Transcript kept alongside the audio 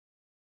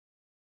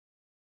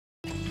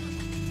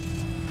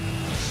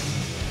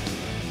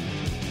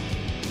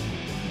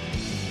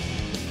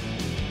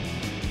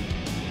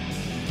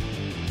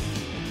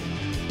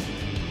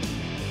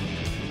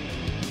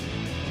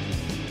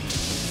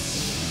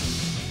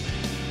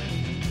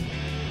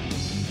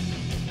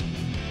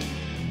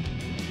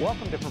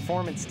Welcome to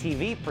Performance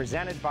TV,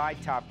 presented by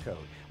Top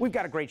Coat. We've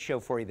got a great show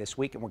for you this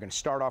week, and we're going to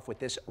start off with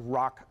this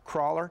rock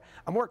crawler.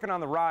 I'm working on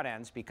the rod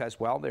ends because,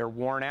 well, they're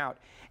worn out,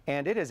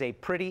 and it is a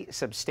pretty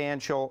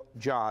substantial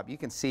job. You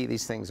can see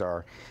these things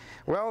are,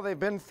 well, they've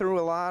been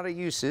through a lot of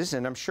uses,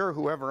 and I'm sure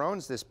whoever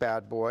owns this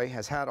bad boy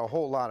has had a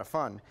whole lot of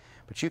fun.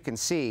 But you can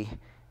see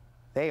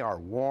they are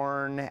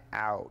worn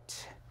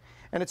out.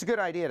 And it's a good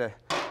idea to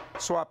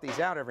swap these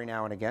out every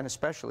now and again,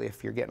 especially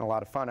if you're getting a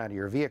lot of fun out of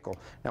your vehicle.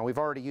 Now, we've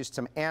already used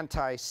some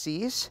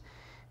anti-seize,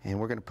 and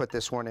we're going to put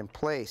this one in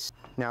place.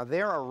 Now,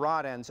 there are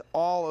rod ends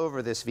all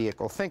over this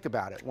vehicle. Think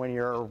about it. When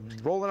you're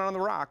rolling on the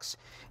rocks,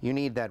 you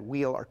need that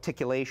wheel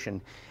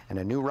articulation, and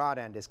a new rod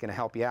end is going to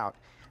help you out.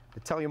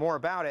 To tell you more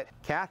about it,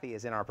 Kathy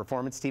is in our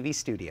Performance TV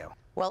studio.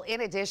 Well,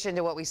 in addition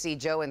to what we see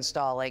Joe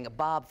installing,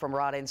 Bob from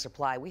Rod End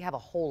Supply, we have a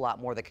whole lot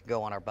more that could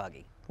go on our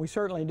buggy. We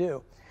certainly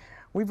do.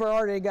 We've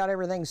already got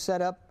everything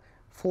set up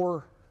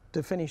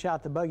to finish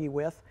out the buggy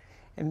with,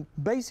 and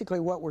basically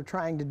what we're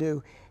trying to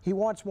do, he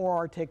wants more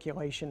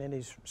articulation in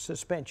his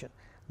suspension.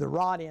 The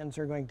rod ends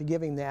are going to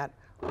give him that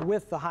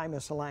with the high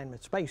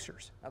misalignment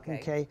spacers.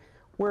 Okay.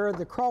 Where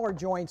the crawler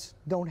joints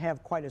don't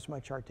have quite as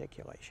much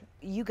articulation.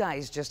 You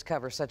guys just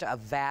cover such a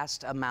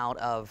vast amount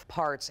of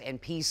parts and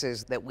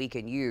pieces that we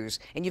can use,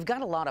 and you've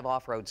got a lot of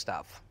off-road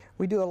stuff.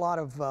 We do a lot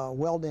of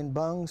weld-in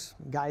bungs.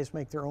 Guys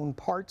make their own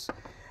parts.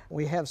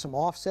 We have some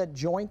offset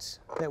joints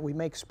that we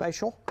make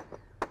special.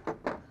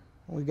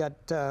 We've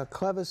got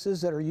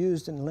clevises that are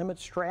used in limit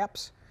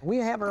straps. We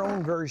have our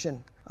own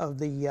version of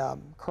the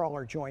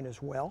crawler joint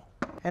as well.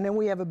 And then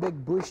we have a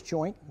big bush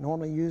joint,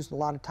 normally used a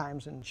lot of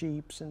times in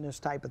Jeeps and this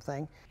type of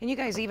thing. And you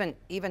guys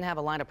even have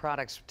a line of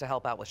products to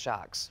help out with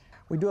shocks.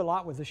 We do a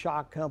lot with the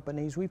shock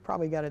companies. We've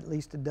probably got at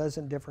least a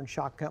dozen different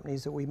shock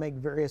companies that we make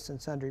various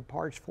and sundry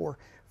parts for.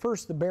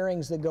 First, the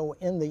bearings that go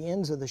in the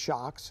ends of the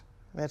shocks.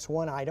 That's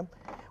one item.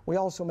 We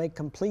also make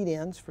complete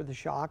ends for the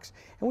shocks,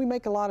 and we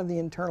make a lot of the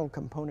internal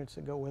components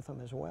that go with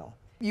them as well.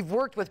 You've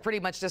worked with pretty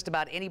much just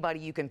about anybody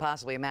you can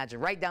possibly imagine,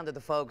 right down to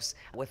the folks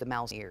with the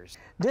mouse ears.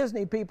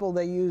 Disney people,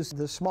 they use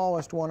the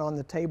smallest one on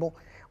the table.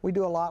 We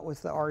do a lot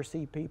with the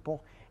RC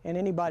people, and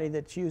anybody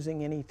that's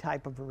using any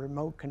type of a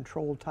remote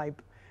control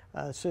type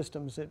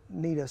systems that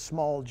need a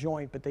small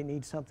joint, but they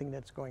need something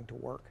that's going to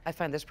work. I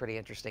find this pretty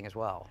interesting as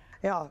well.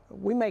 Yeah,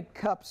 we make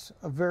cups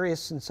of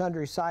various and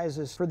sundry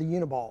sizes for the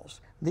uniballs.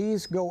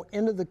 These go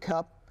into the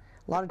cup.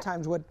 A lot of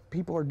times what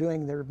people are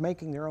doing, they're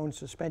making their own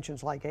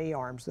suspensions like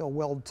A-arms. They'll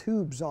weld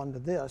tubes onto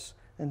this,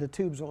 and the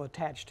tubes will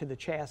attach to the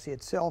chassis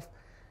itself.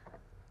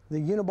 The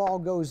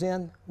uniball goes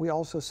in. We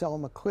also sell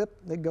them a clip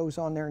that goes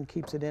on there and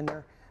keeps it in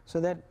there.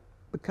 So that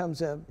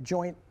becomes a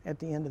joint at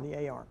the end of the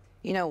A-arm.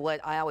 You know what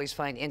I always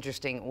find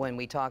interesting when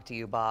we talk to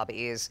you, Bob,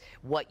 is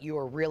what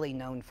you're really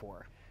known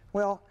for.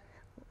 Well,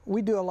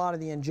 we do a lot of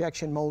the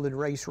injection molded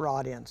race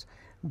rod ends.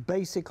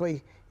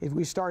 Basically, if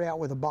we start out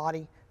with a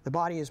body, the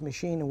body is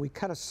machined and we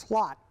cut a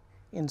slot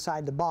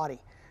inside the body.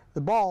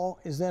 The ball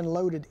is then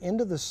loaded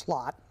into the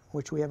slot,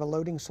 which we have a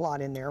loading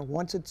slot in there.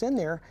 Once it's in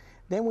there,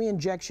 then we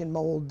injection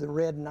mold the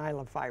red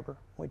nylon fiber,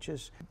 which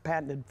is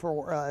patented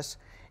for us.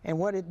 And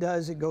what it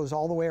does, it goes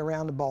all the way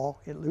around the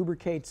ball. It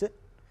lubricates it.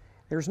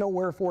 There's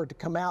nowhere for it to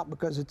come out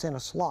because it's in a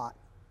slot.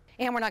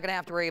 And we're not going to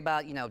have to worry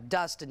about, you know,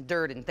 dust and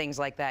dirt and things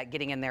like that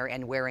getting in there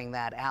and wearing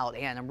that out.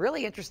 And I'm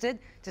really interested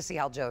to see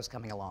how Joe's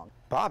coming along.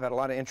 Bob had a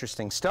lot of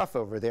interesting stuff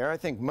over there. I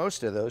think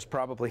most of those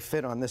probably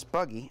fit on this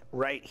buggy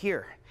right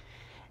here.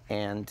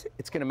 And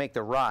it's going to make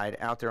the ride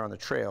out there on the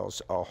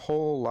trails a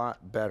whole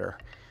lot better.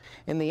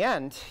 In the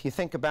end, you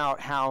think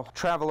about how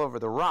travel over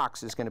the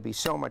rocks is going to be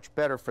so much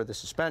better for the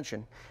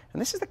suspension.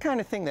 And this is the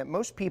kind of thing that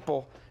most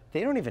people,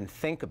 they don't even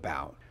think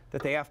about,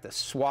 that they have to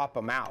swap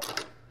them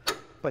out.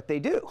 But they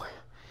do.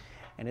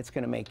 And it's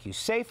going to make you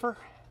safer,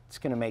 it's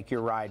going to make your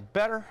ride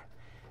better,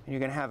 and you're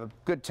going to have a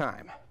good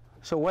time.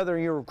 So whether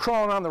you're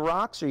crawling on the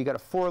rocks or you got a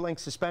 4-link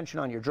suspension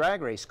on your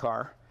drag race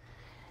car,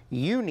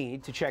 you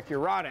need to check your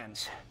rod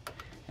ends.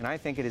 And I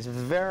think it is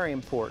very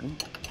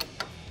important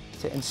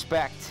to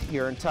inspect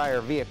your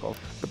entire vehicle.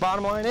 The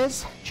bottom line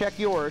is, check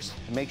yours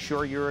and make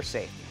sure you're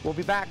safe. We'll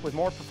be back with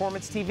more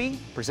Performance TV,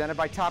 presented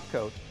by Top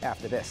Coat,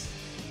 after this.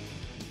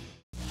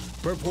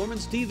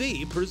 Performance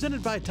TV,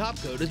 presented by Top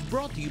Coat, is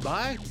brought to you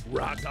by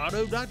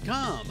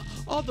RockAuto.com.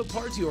 All the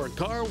parts your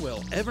car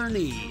will ever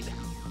need.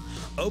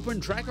 Open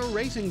Tracker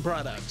Racing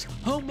Products,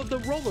 home of the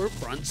roller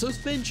front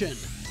suspension.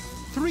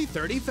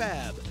 330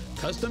 Fab,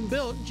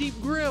 custom-built Jeep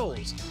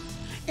grills.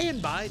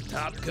 And by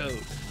Top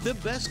Coat, the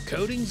best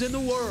coatings in the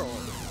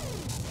world.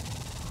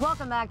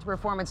 Welcome back to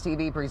Performance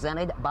TV,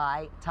 presented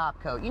by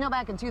Top Coat. You know,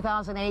 back in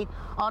 2008,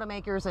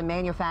 automakers and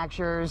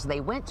manufacturers, they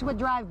went to a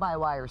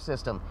drive-by-wire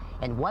system.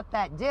 And what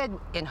that did,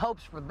 in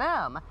hopes for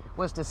them,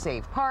 was to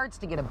save parts,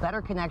 to get a better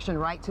connection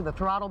right to the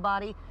throttle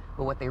body.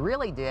 But what they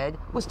really did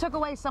was took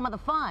away some of the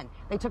fun.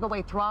 They took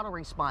away throttle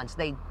response.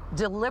 They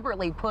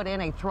deliberately put in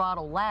a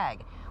throttle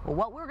lag. Well,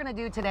 what we're going to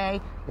do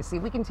today is see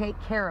if we can take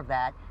care of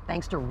that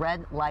thanks to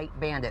Red Light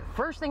Bandit.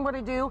 First thing we're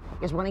going to do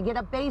is we're going to get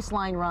a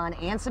baseline run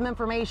and some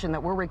information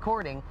that we're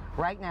recording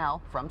right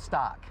now from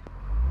stock.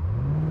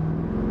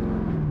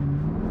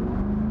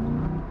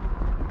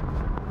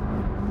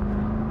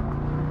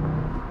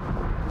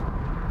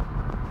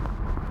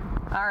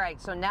 All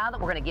right, so now that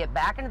we're going to get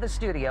back into the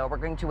studio, we're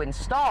going to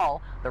install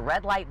the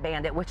Red Light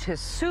Bandit, which is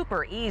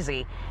super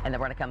easy, and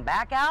then we're going to come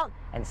back out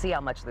and see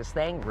how much this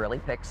thing really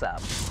picks up.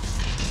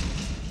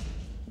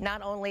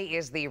 Not only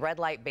is the Red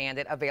Light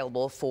Bandit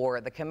available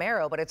for the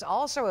Camaro, but it's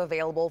also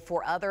available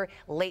for other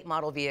late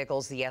model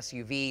vehicles, the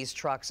SUVs,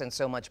 trucks, and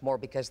so much more,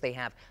 because they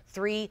have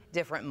 3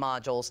 different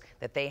modules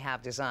that they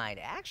have designed.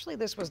 Actually,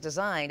 this was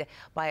designed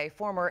by a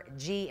former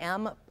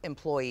GM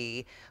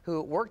employee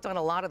who worked on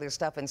a lot of this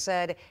stuff and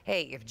said,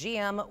 hey, if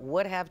GM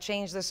would have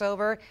changed this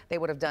over, they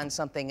would have done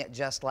something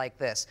just like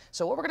this.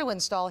 So what we're going to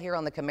install here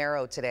on the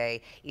Camaro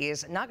today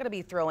is not going to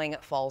be throwing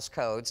false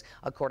codes,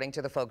 according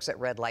to the folks at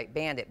Red Light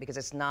Bandit, because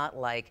it's not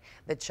like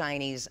the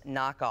Chinese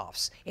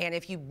knockoffs. And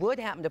if you would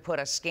happen to put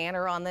a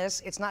scanner on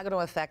this, it's not going to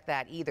affect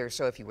that either.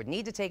 So if you would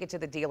need to take it to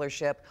the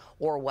dealership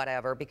or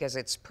whatever, because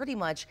it's pretty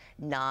much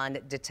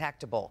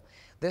non-detectable.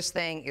 This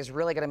thing is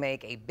really going to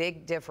make a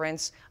big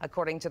difference,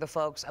 according to the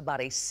folks, about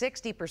a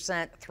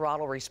 60%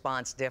 throttle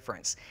response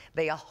difference.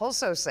 They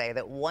also say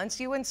that once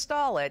you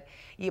install it,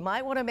 you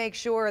might want to make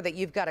sure that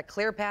you've got a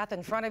clear path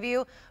in front of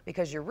you,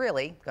 because you're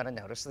really going to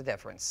notice the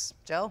difference.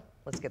 Joe,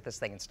 let's get this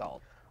thing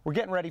installed. We're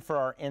getting ready for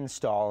our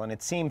install, and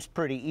it seems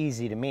pretty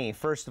easy to me.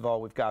 First of all,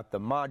 we've got the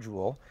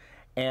module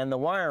and the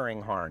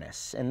wiring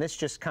harness, and this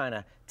just kind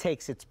of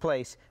takes its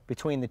place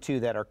between the 2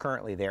 that are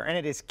currently there. And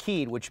it is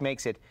keyed, which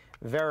makes it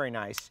very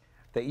nice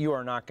that you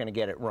are not going to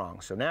get it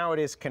wrong. So now it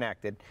is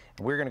connected,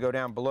 and we're going to go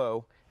down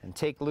below and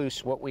take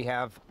loose what we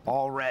have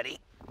already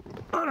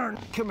on our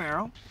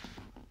Camaro.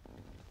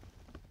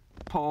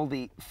 Pull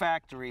the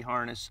factory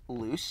harness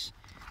loose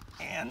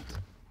and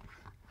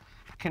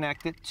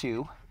connect it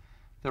to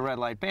the Red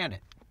Light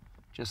Bandit.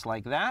 Just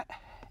like that,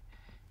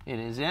 it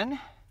is in.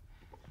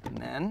 And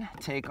then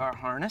take our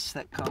harness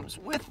that comes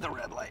with the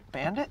Red Light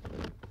Bandit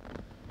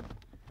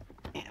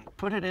and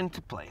put it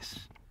into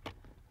place.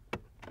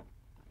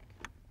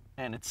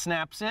 And it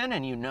snaps in,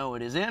 and you know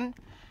it is in.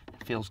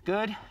 It feels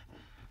good.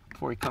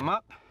 Before you come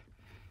up,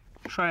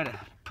 try to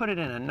put it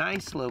in a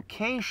nice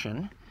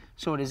location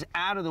so it is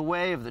out of the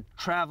way of the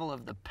travel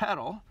of the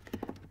pedal.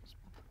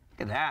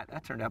 Look at that,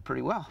 that turned out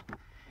pretty well.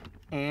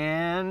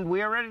 And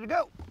we are ready to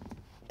go.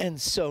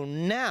 And so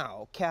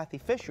now Kathy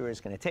Fisher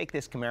is going to take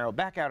this Camaro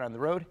back out on the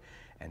road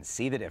and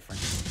see the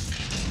difference.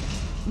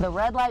 The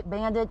Red Light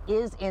Bandit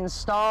is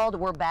installed.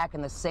 We're back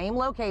in the same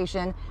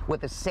location with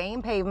the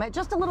same pavement,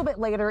 just a little bit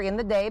later in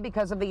the day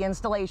because of the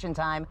installation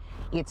time.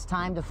 It's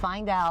time to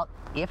find out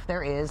if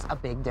there is a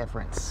big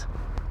difference.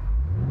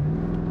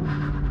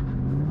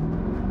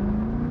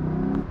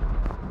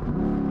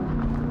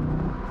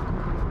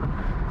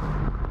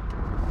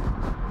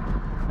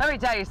 Let me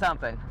tell you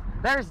something.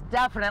 There's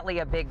definitely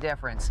a big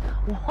difference.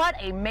 What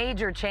a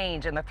major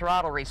change in the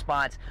throttle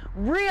response.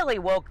 Really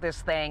woke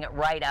this thing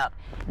right up.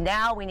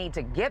 Now we need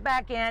to get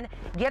back in,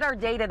 get our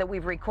data that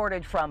we've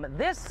recorded from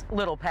this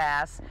little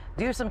pass,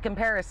 do some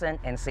comparison,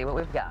 and see what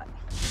we've got.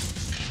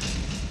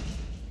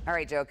 All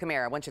right, Joe, come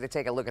here. I want you to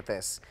take a look at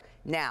this.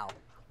 Now,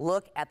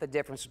 look at the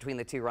difference between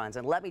the 2 runs.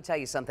 And let me tell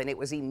you something, it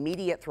was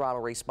immediate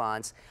throttle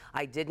response.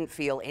 I didn't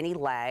feel any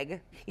lag.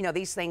 You know,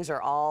 these things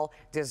are all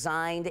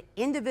designed,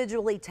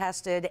 individually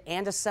tested,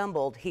 and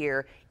assembled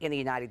here in the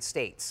United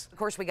States. Of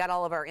course, we got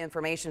all of our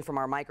information from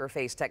our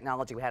microphase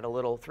technology. We had a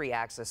little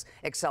 3-axis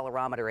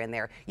accelerometer in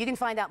there. You can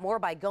find out more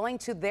by going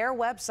to their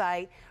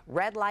website,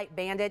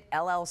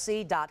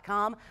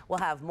 redlightbanditllc.com. We'll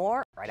have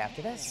more right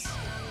after this.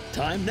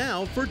 Time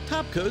now for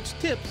Top Coat's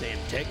tips and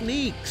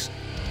techniques.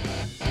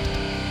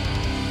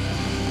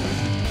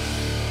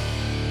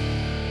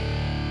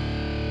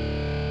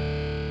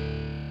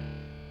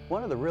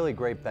 One of the really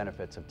great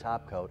benefits of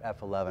Top Coat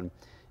F11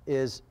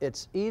 is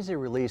its easy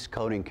release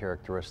coating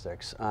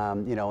characteristics,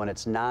 you know, and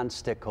its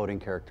non-stick coating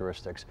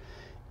characteristics.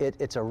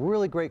 It's a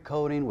really great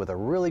coating with a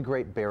really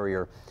great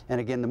barrier, and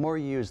again, the more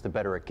you use, the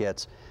better it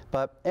gets.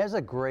 But as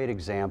a great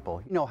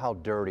example, you know how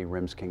dirty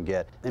rims can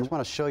get, and I just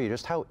want to show you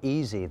just how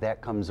easy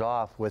that comes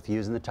off with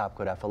using the Top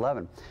Coat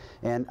F11.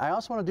 And I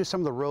also want to do some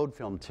of the road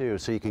film too,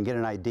 so you can get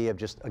an idea of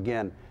just,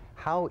 again,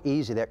 how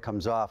easy that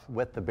comes off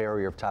with the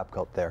barrier of Top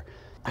Coat there.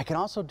 I can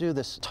also do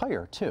this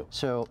tire too.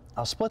 So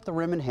I'll split the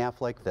rim in half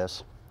like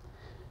this,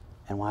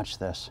 and watch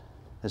this.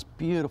 This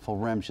beautiful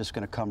rim's just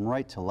going to come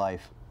right to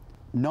life.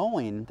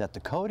 Knowing that the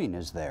coating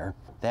is there,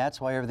 that's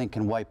why everything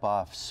can wipe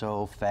off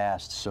so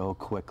fast, so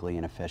quickly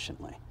and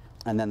efficiently.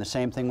 And then the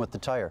same thing with the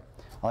tire.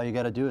 All you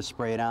got to do is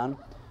spray it on,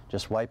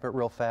 just wipe it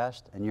real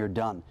fast, and you're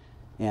done.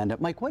 And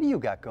Mike, what do you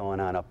got going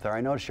on up there?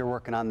 I noticed you're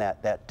working on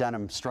that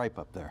denim stripe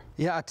up there.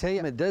 Yeah, I tell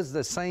you, it does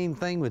the same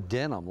thing with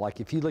denim. Like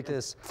if you look at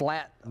this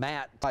flat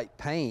matte type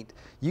paint,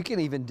 you can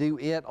even do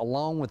it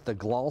along with the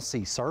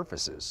glossy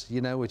surfaces,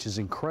 you know, which is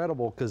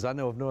incredible because I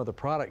know of no other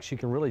products you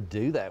can really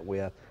do that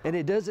with. And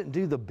it doesn't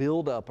do the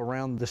buildup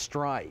around the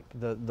stripe,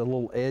 the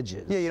little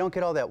edges. Yeah, you don't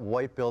get all that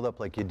white buildup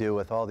like you do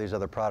with all these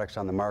other products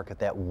on the market,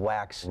 that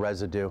wax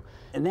residue.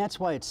 And that's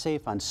why it's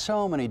safe on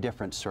so many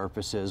different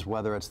surfaces,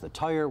 whether it's the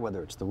tire,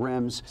 whether it's the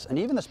rims, and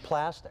even this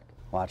plastic.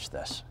 Watch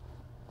this.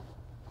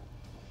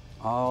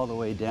 All the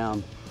way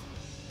down.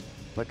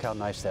 Look how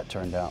nice that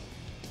turned out.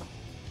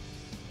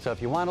 So if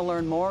you want to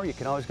learn more, you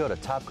can always go to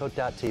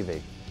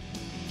topcoat.tv.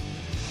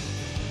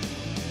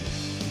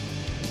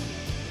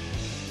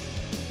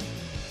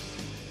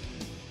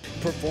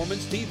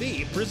 Performance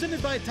TV,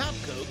 presented by Top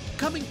Coat,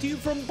 coming to you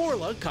from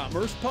Borla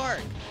Commerce Park.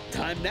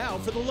 Time now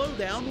for the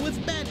lowdown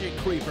with Magic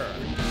Creeper.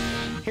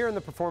 Here in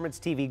the Performance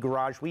TV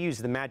garage, we use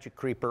the Magic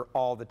Creeper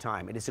all the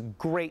time. It is a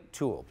great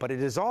tool, but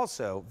it is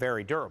also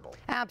very durable.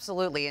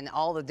 Absolutely, in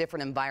all the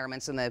different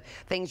environments and the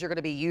things you're going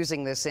to be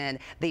using this in,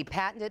 the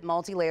patented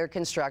multi-layered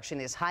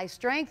construction is high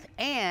strength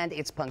and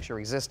it's puncture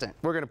resistant.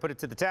 We're going to put it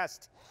to the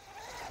test.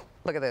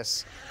 Look at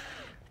this.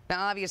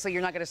 Now, obviously,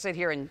 you're not going to sit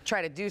here and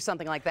try to do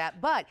something like that,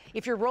 but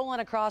if you're rolling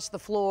across the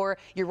floor,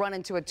 you run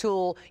into a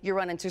tool, you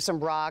run into some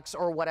rocks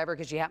or whatever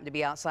because you happen to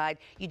be outside,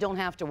 you don't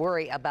have to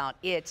worry about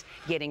it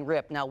getting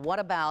ripped. Now, what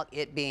about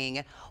it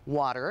being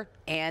water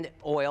and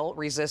oil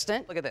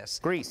resistant? Look at this.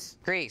 Grease.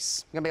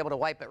 Grease. You're going to be able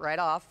to wipe it right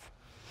off.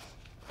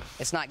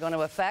 It's not going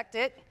to affect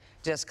it.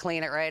 Just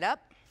clean it right up.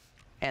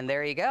 And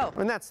there you go.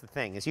 And that's the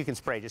thing, is you can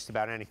spray just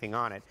about anything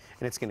on it,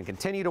 and it's going to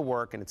continue to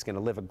work, and it's going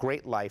to live a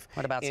great life.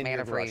 What about some in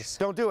your garage. antifreeze?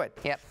 Don't do it.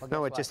 Yep.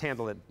 No, it just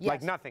handled it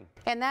like nothing.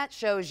 And that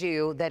shows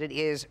you that it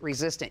is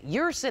resistant.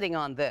 You're sitting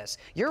on this.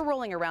 You're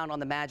rolling around on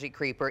the Magic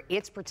Creeper.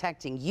 It's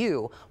protecting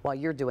you while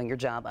you're doing your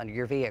job under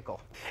your vehicle.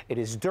 It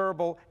is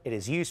durable. It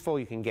is useful.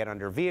 You can get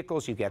under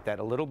vehicles. You get that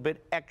a little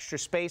bit extra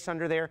space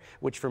under there,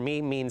 which for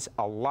me means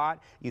a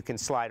lot. You can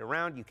slide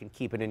around. You can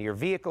keep it in your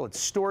vehicle. It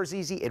stores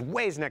easy. It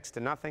weighs next to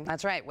nothing.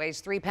 That's right. Weighs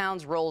 3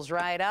 pounds, rolls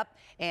right up,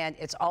 and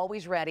it's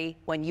always ready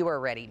when you are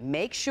ready.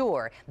 Make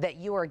sure that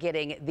you are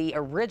getting the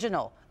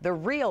original, the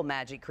real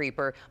Magic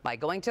Creeper by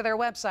going to their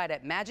website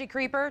at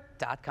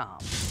magiccreeper.com.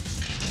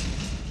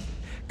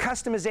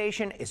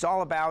 Customization is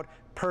all about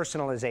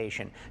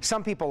personalization.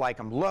 Some people like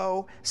them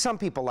low, some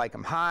people like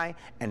them high,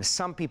 and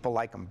some people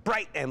like them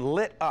bright and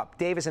lit up.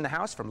 Dave is in the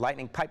house from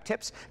Lightning Pipe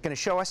Tips, going to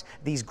show us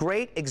these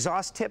great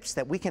exhaust tips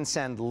that we can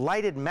send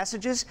lighted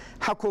messages.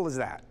 How cool is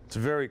that? It's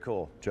very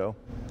cool, Joe.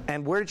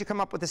 And where did you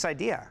come up with this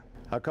idea?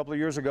 A couple of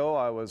years ago,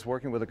 I was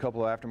working with a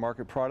couple of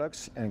aftermarket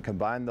products and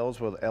combined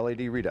those with LED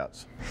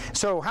readouts.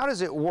 So how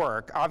does it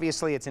work?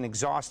 Obviously, it's an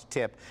exhaust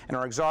tip, and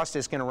our exhaust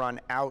is going to run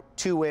out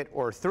to it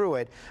or through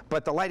it,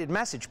 but the lighted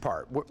message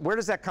part, where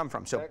does that come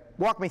from? So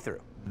walk me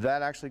through.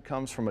 That actually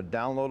comes from a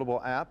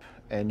downloadable app,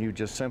 and you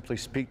just simply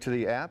speak to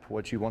the app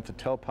what you want the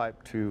tailpipe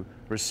to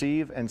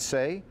receive and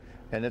say,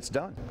 and it's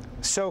done.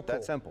 So cool.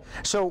 That simple.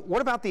 So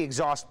what about the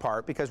exhaust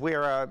part? Because we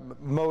are a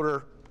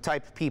motor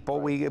type people.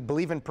 Right. We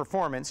believe in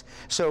performance.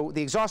 So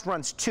the exhaust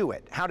runs to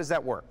it. How does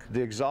that work?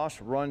 The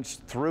exhaust runs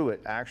through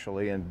it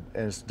actually and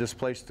is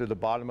displaced through the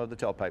bottom of the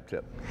tailpipe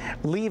tip.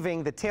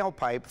 Leaving the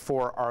tailpipe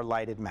for our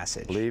lighted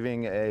message.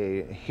 Leaving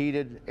a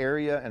heated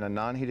area and a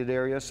non-heated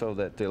area so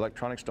that the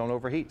electronics don't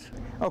overheat.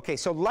 Okay,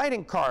 so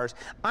lighting cars.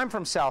 I'm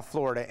from South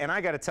Florida, and I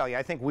got to tell you,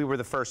 I think we were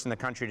the first in the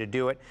country to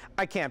do it.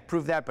 I can't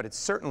prove that, but it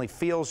certainly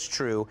feels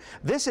true.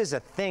 This is a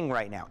thing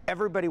right now.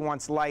 Everybody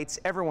wants lights.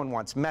 Everyone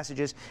wants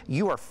messages.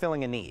 You are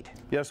filling a need.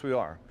 Yes, we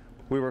are.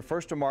 We were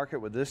first to market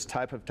with this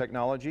type of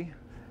technology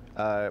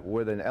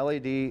with an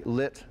LED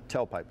lit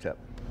tailpipe tip.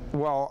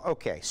 Well,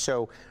 okay,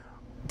 so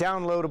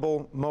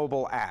downloadable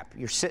mobile app.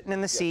 You're sitting in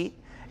the seat,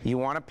 you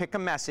want to pick a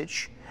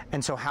message,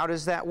 and so how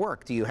does that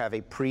work? Do you have a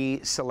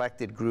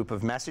pre-selected group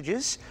of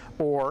messages,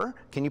 or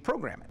can you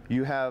program it?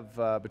 You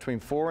have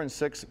between 4 and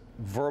 6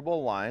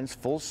 verbal lines,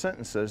 full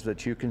sentences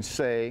that you can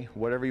say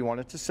whatever you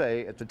want it to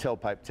say at the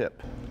tailpipe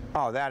tip.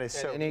 Oh, that is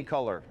so. Any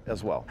color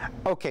as well.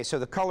 Okay, so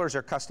the colors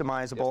are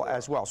customizable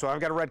as well. So I've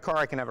got a red car,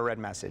 I can have a red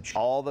message.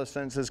 All the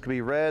sentences can be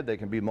red, they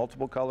can be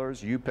multiple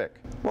colors, you pick.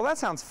 Well, that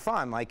sounds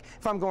fun. Like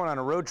if I'm going on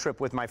a road trip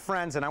with my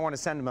friends and I want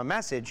to send them a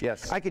message,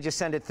 I could just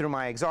send it through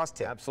my exhaust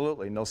tip.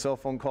 Absolutely. No cell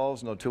phone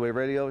calls, no two-way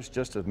radios,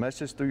 just a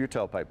message through your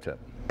tailpipe tip.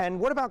 And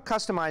what about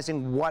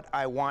customizing what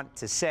I want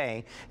to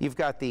say? You've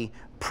got the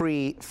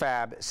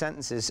prefab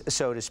sentences,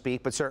 so to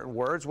speak, but certain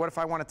words. What if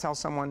I want to tell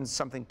someone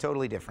something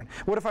totally different?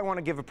 What if I want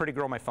to give a pretty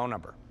girl my phone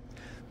number?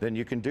 Then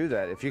you can do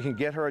that. If you can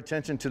get her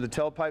attention to the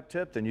tailpipe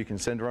tip, then you can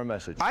send her a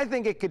message. I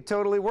think it could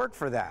totally work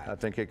for that. I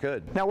think it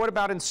could. Now, what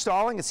about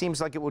installing? It seems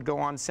like it would go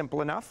on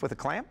simple enough with a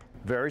clamp.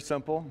 Very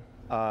simple.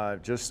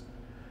 There's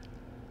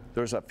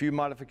a few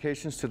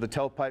modifications to the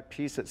tailpipe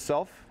piece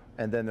itself.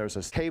 And then there's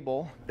a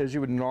cable, as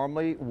you would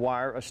normally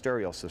wire a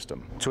stereo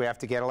system. So we have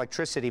to get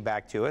electricity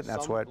back to it.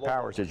 That's what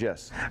powers it.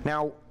 Yes.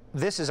 Now,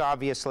 this is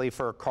obviously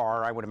for a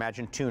car, I would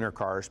imagine tuner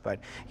cars, but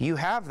you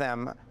have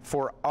them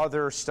for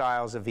other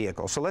styles of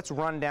vehicles. So let's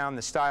run down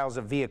the styles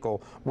of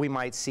vehicle we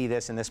might see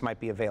this and this might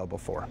be available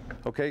for.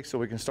 Okay, so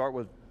we can start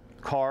with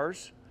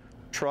cars,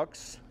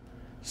 trucks,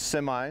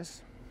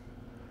 semis,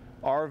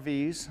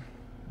 RVs,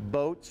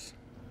 boats,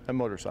 and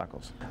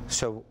motorcycles.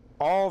 So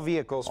All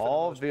vehicles for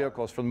All the most part.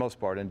 vehicles for the most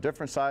part, in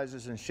different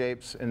sizes and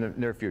shapes in the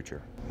near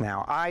future.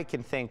 Now, I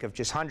can think of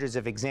just hundreds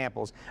of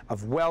examples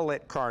of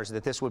well-lit cars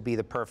that this would be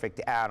the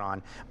perfect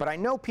add-on, but I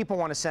know people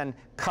want to send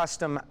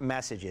custom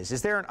messages.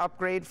 Is there an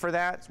upgrade for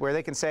that where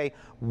they can say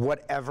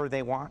whatever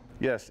they want?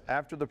 Yes,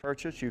 after the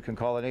purchase, you can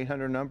call an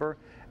 800 number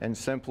and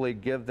simply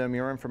give them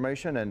your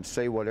information and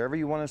say whatever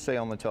you want to say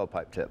on the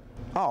tailpipe tip.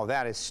 Oh,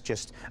 that is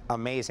just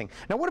amazing.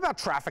 Now, what about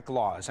traffic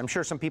laws? I'm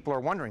sure some people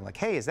are wondering, like,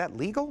 hey, is that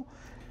legal?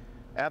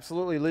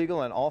 Absolutely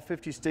legal and all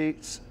 50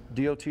 states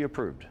DOT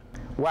approved.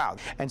 Wow.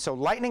 And so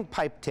Lightning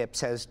Pipe Tips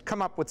has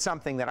come up with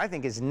something that I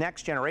think is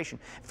next generation.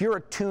 If you're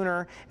a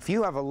tuner, if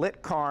you have a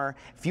lit car,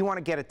 if you want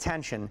to get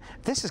attention,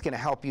 this is going to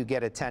help you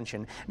get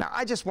attention. Now,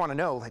 I just want to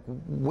know, like,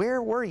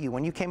 where were you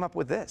when you came up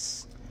with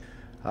this?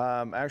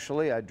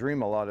 Actually, I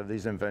dream a lot of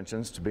these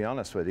inventions, to be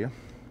honest with you.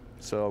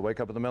 So I wake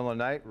up in the middle of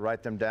the night,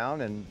 write them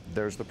down, and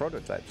there's the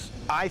prototypes.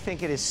 I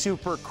think it is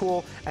super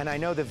cool, and I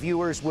know the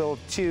viewers will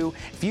too.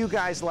 If you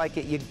guys like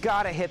it, you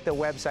gotta hit the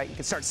website. You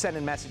can start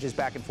sending messages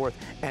back and forth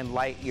and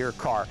light your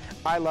car.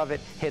 I love it.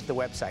 Hit the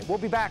website. We'll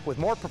be back with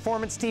more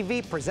Performance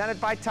TV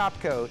presented by Top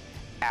Coat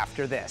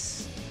after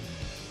this.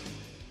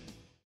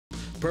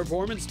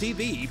 Performance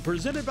TV,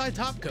 presented by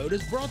Top Coat,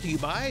 is brought to you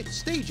by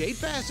Stage 8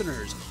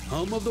 Fasteners,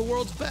 home of the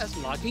world's best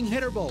locking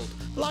header bolt.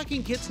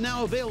 Locking kits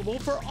now available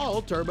for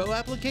all turbo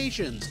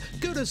applications.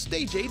 Go to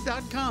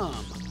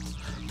stage8.com.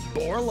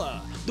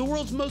 Borla, the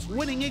world's most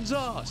winning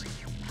exhaust.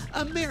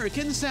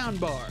 American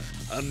Soundbar,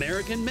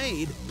 American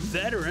made,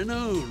 veteran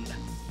owned.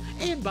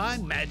 And by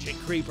Magic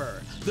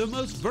Creeper, the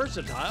most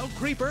versatile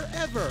creeper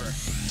ever.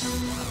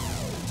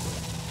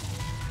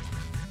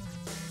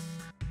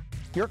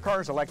 Your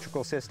car's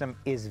electrical system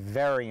is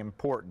very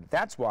important.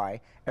 That's why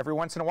every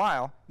once in a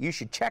while you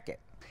should check it.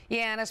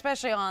 Yeah, and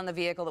especially on the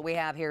vehicle that we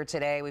have here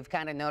today, we've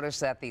kind of noticed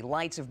that the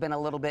lights have been a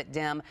little bit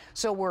dim.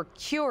 So we're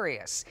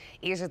curious,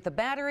 is it the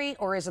battery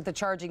or is it the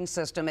charging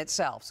system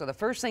itself? So the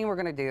first thing we're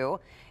going to do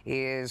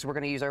is we're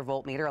going to use our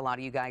voltmeter. A lot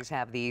of you guys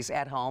have these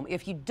at home.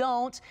 If you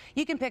don't,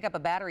 you can pick up a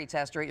battery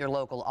tester at your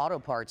local auto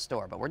parts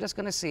store. But we're just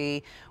going to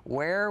see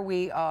where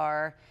we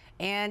are.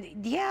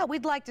 And yeah,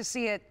 we'd like to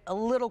see it a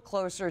little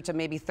closer to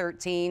maybe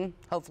 13,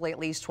 hopefully at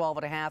least 12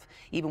 and a half,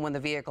 even when the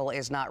vehicle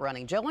is not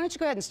running. Joe, why don't you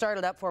go ahead and start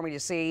it up for me to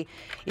see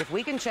if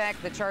we can check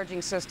the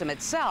charging system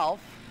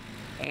itself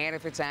and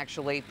if it's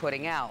actually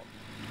putting out.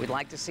 We'd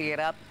like to see it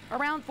up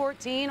around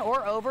 14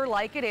 or over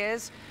like it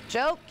is.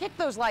 Joe, kick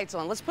those lights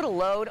on. Let's put a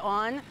load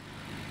on,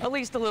 at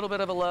least a little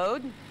bit of a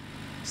load.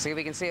 See if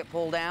we can see it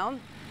pull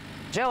down.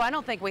 Joe, I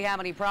don't think we have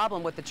any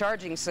problem with the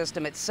charging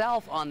system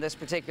itself on this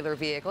particular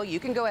vehicle. You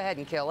can go ahead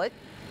and kill it.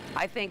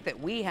 I think that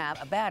we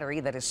have a battery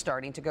that is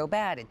starting to go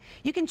bad. And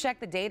you can check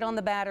the date on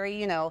the battery.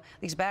 You know,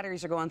 these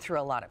batteries are going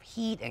through a lot of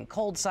heat and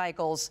cold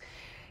cycles,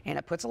 and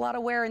it puts a lot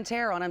of wear and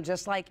tear on them,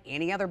 just like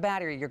any other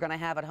battery you're going to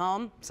have at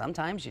home.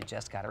 Sometimes you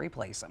just got to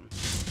replace them.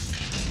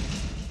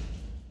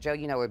 Joe,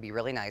 you know, it would be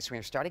really nice when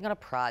you're starting on a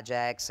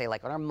project, say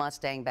like on our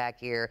Mustang back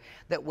here,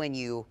 that when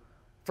you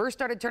first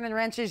started turning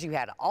wrenches, you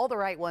had all the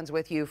right ones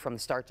with you from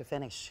start to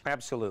finish.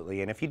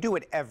 Absolutely, and if you do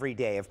it every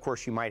day, of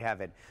course you might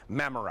have it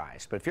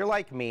memorized. But if you're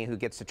like me, who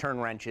gets to turn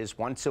wrenches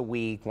once a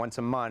week, once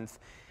a month,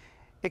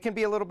 it can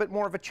be a little bit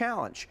more of a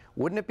challenge.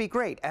 Wouldn't it be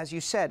great, as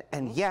you said?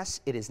 And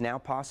yes, it is now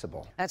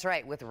possible. That's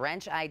right. With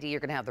Wrench ID,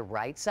 you're going to have the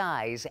right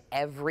size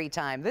every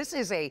time. This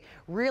is a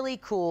really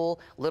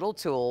cool little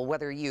tool,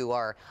 whether you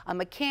are a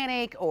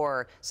mechanic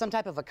or some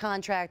type of a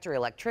contractor,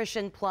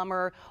 electrician,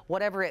 plumber,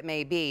 whatever it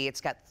may be. It's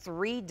got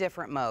 3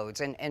 different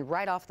modes. And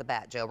right off the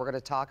bat, Joe, we're going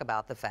to talk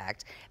about the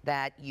fact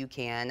that you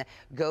can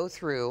go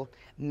through,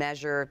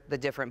 measure the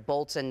different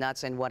bolts and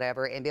nuts and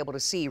whatever, and be able to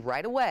see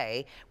right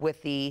away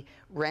with the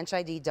Wrench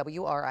ID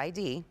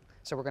WRID.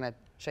 So we're going to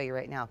show you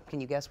right now. Can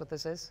you guess what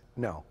this is?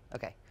 No.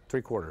 Okay.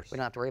 3/4. We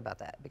don't have to worry about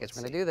that because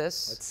we're going to do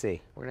this. Let's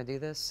see. We're going to do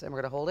this and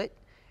we're going to hold it.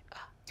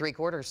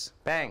 3/4.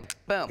 Bang.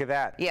 Boom. Look at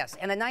that. Yes,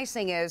 and the nice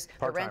thing is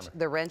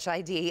the wrench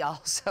ID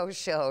also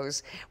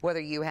shows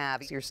whether you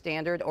have your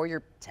standard or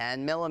your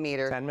 10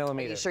 millimeter. 10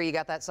 millimeter. Are you sure you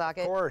got that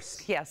socket? Of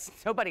course. Yes,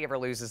 nobody ever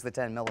loses the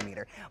 10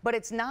 millimeter. But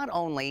it's not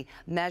only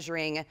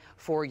measuring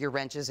for your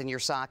wrenches and your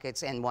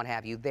sockets and what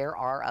have you. There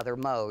are other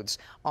modes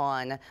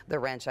on the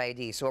wrench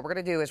ID. So what we're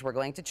going to do is we're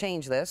going to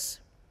change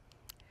this.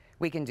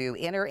 We can do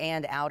inner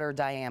and outer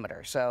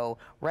diameter. So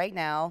right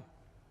now,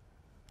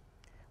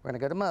 we're going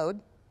to go to mode.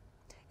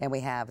 And we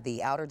have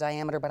the outer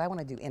diameter, but I want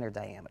to do inner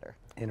diameter.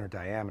 Inner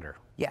diameter.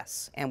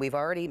 Yes, and we've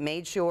already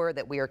made sure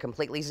that we are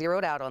completely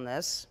zeroed out on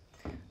this.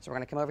 So we're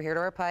going to come over here to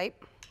our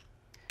pipe.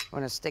 We're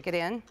going to stick it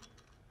in.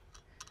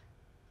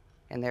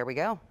 And there we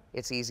go.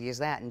 It's easy as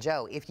that. And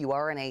Joe, if you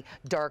are in a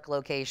dark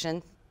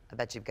location, I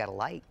bet you've got a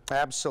light.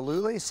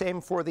 Absolutely.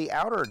 Same for the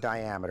outer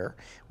diameter.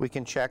 We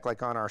can check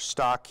like on our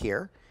stock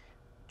here,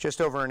 just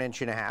over 1.5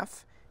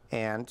 inches,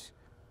 and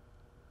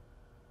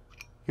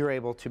you're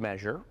able to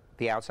measure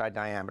the outside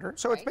diameter.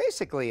 So it's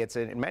basically,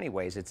 in many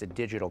ways, it's a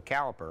digital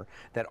caliper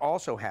that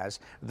also has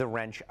the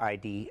wrench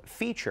ID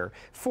feature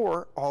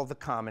for all the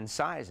common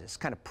sizes,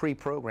 kind of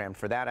pre-programmed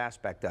for that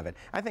aspect of it.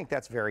 I think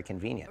that's very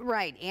convenient.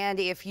 Right, and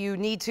if you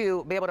need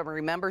to be able to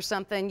remember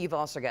something, you've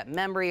also got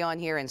memory on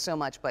here and so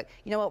much, but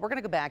you know what, we're going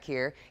to go back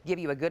here, give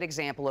you a good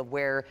example of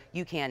where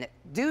you can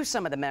do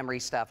some of the memory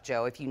stuff,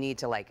 Joe, if you need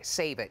to like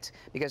save it,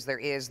 because there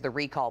is the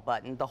recall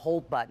button, the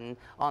hold button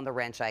on the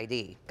wrench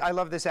ID. I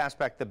love this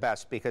aspect the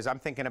best because I'm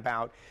thinking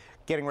about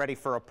getting ready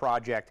for a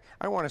project.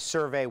 I want to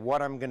survey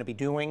what I'm going to be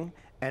doing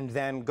and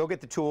then go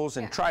get the tools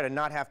and try to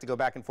not have to go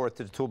back and forth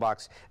to the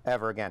toolbox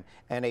ever again.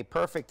 And a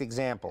perfect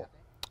example,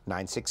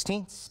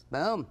 9/16.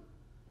 Boom.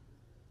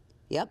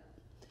 Yep.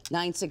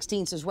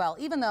 9/16 as well,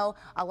 even though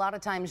a lot of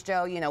times,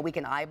 Joe, you know, we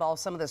can eyeball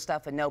some of the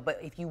stuff and know, but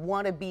if you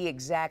want to be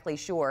exactly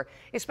sure,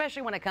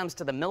 especially when it comes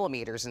to the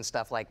millimeters and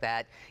stuff like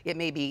that, it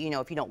may be, you know,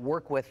 if you don't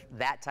work with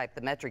that type,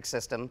 the metric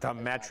system. The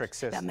metric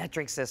system. The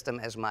metric system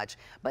as much.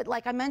 But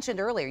like I mentioned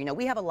earlier, you know,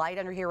 we have a light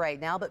under here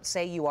right now, but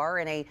say you are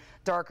in a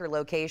darker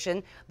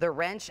location, the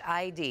wrench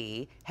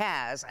ID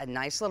has a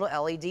nice little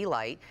LED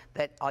light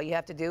that all you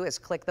have to do is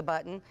click the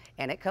button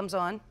and it comes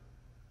on.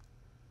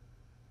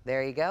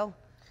 There you go.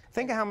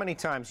 Think of how many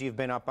times you've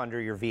been up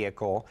under your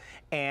vehicle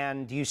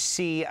and you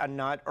see a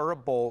nut or a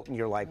bolt and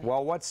you're like,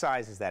 well, what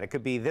size is that? It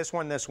could be this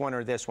one,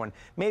 or this one.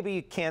 Maybe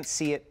you can't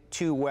see it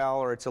too well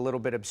or it's a little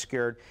bit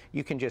obscured.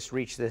 You can just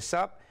reach this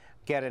up,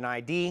 get an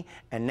ID,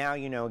 and now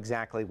you know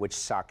exactly which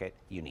socket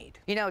you need.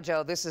 You know,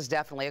 Joe, this is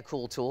definitely a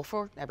cool tool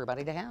for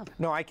everybody to have.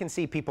 No, I can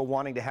see people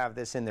wanting to have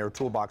this in their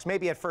toolbox.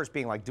 Maybe at first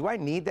being like, do I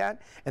need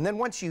that? And then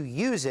once you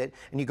use it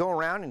and you go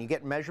around and you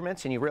get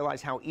measurements and you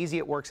realize how easy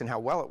it works and how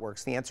well it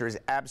works, the answer is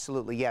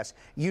absolutely yes.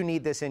 You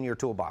need this in your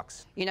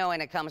toolbox. You know,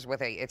 and it comes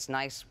with it's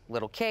nice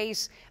little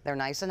case. They're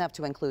nice enough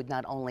to include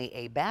not only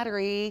a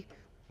battery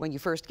when you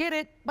first get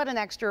it, but an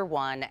extra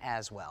one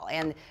as well.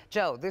 And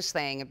Joe, this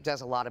thing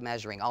does a lot of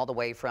measuring, all the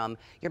way from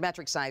your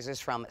metric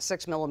sizes from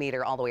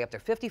 6mm all the way up to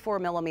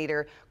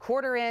 54mm,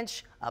 1/4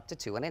 inch, up to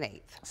 2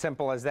 1/8.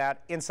 Simple as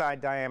that.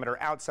 Inside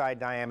diameter, outside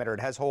diameter.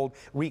 It has hold,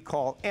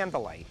 recall, and the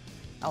light.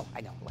 Oh,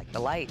 I know, like the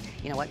light.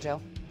 You know what, Joe?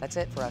 That's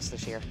it for us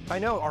this year. I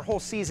know our whole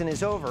season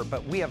is over,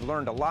 but we have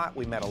learned a lot.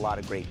 We met a lot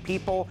of great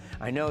people.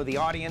 I know the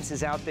audience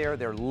is out there.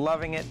 They're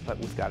loving it, but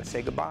we've got to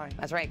say goodbye.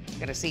 That's right.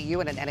 Going to see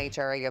you at an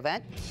NHRA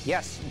event.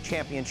 Yes,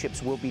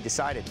 championships will be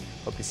decided.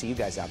 Hope to see you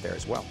guys out there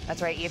as well.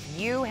 That's right. If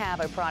you have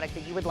a product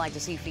that you would like to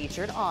see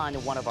featured on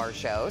one of our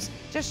shows,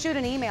 just shoot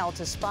an email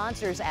to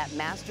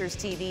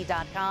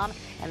sponsors@masterstv.com.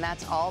 And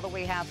that's all that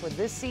we have for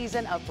this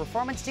season of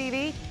Performance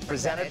TV.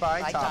 Presented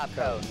by Top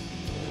Coat.